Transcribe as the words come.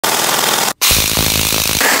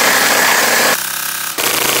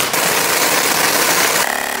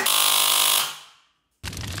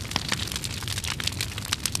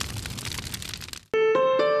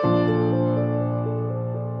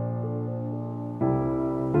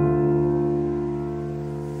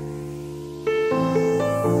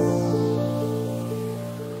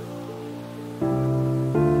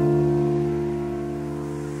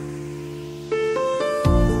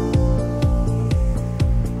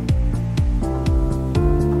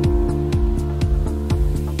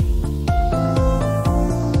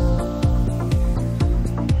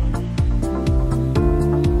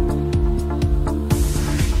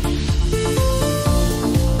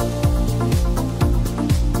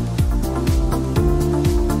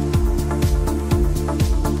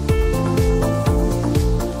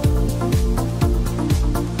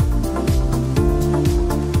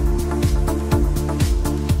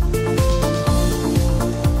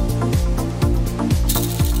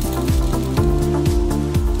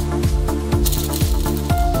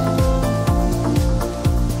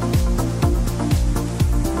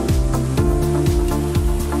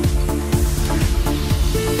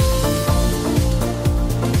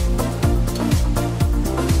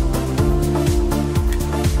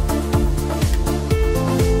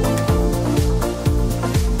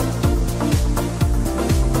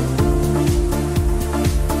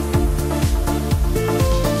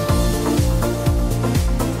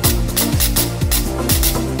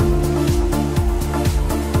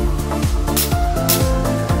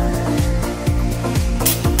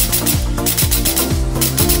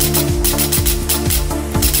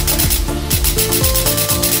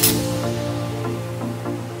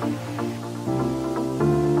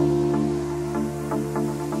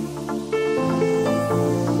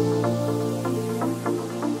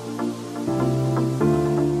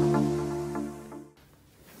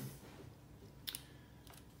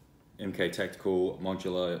MK Tactical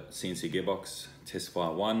Modular CNC Gearbox, test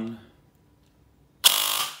fire 1.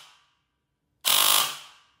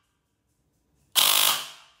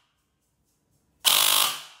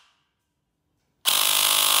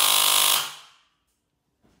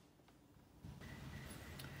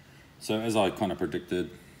 So as I kind of predicted,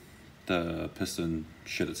 the piston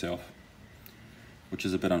shit itself, which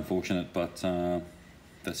is a bit unfortunate, but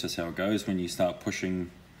that's just how it goes when you start pushing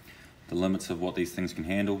the limits of what these things can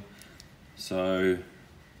handle. So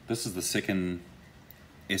this is the second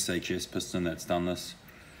SHS piston that's done this.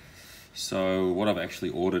 So what I've actually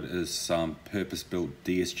ordered is some purpose-built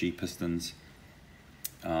DSG pistons.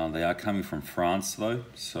 They are coming from France though,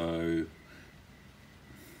 so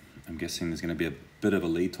I'm guessing there's going to be a bit of a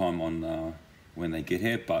lead time on when they get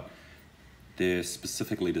here, but they're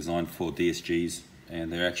specifically designed for DSGs,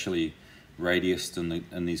 and they're actually radiused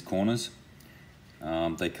in these corners.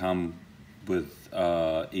 They come with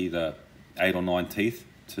either 8 or 9 teeth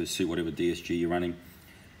to suit whatever DSG you're running.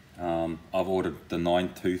 I've ordered the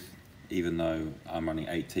 9 tooth, even though I'm running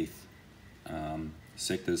 8 teeth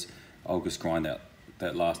sectors. I'll just grind out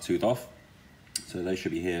that last tooth off. So they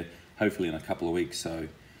should be here hopefully in a couple of weeks. So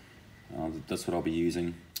that's what I'll be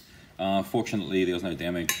using. Fortunately, there was no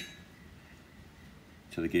damage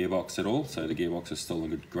to the gearbox at all, so the gearbox is still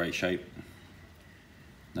in great shape.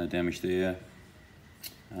 No damage there.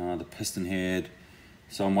 The piston head,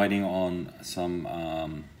 so I'm waiting on some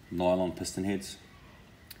nylon piston heads.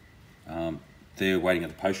 They're waiting at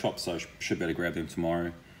the post shop, so I should be able to grab them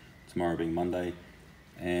tomorrow being Monday.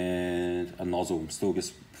 And a nozzle, I'm still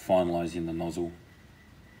just finalizing the nozzle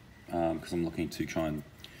because I'm looking to try and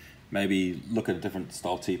maybe look at a different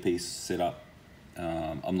style T-piece setup.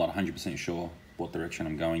 I'm not 100% sure what direction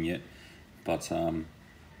I'm going yet, but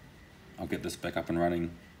I'll get this back up and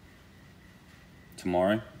running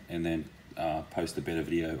tomorrow, and then post a better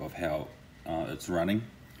video of how it's running.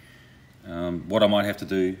 What I might have to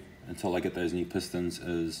do until I get those new pistons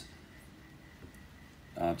is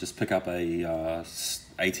just pick up a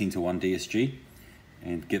 18:1 DSG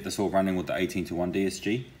and get this all running with the 18:1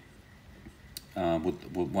 DSG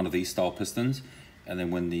with one of these style pistons, and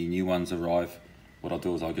then when the new ones arrive, what I'll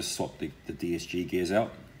do is I'll just swap the DSG gears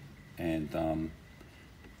out and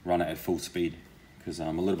run it at full speed, because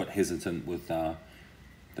I'm a little bit hesitant with the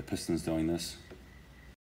pistons doing this.